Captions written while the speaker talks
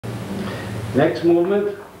Next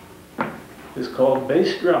movement is called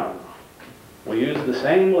bass drum. We use the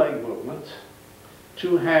same leg movements.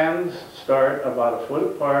 Two hands start about a foot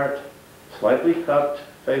apart, slightly cupped,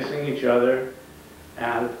 facing each other,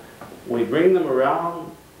 and we bring them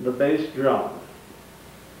around the bass drum.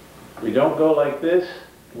 We don't go like this,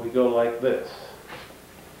 we go like this.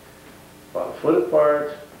 About a foot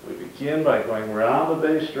apart, we begin by going around the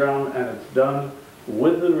bass drum, and it's done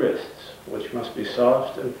with the wrists, which must be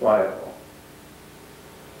soft and pliable.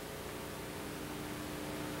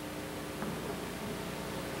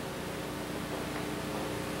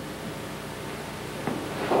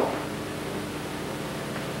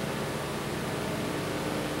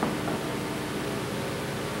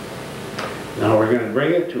 Now we're going to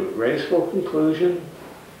bring it to a graceful conclusion.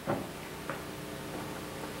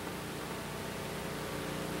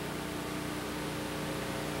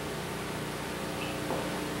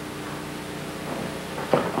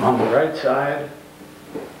 On the right side,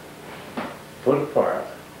 foot apart.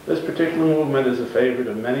 This particular movement is a favorite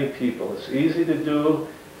of many people. It's easy to do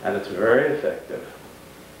and it's very effective.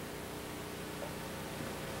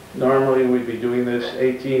 Normally we'd be doing this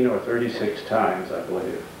 18 or 36 times, I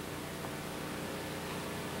believe.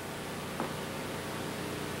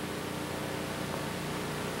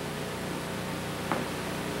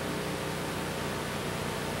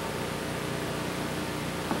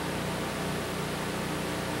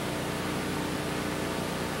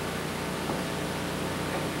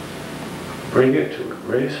 Bring it to a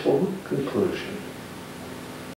graceful conclusion.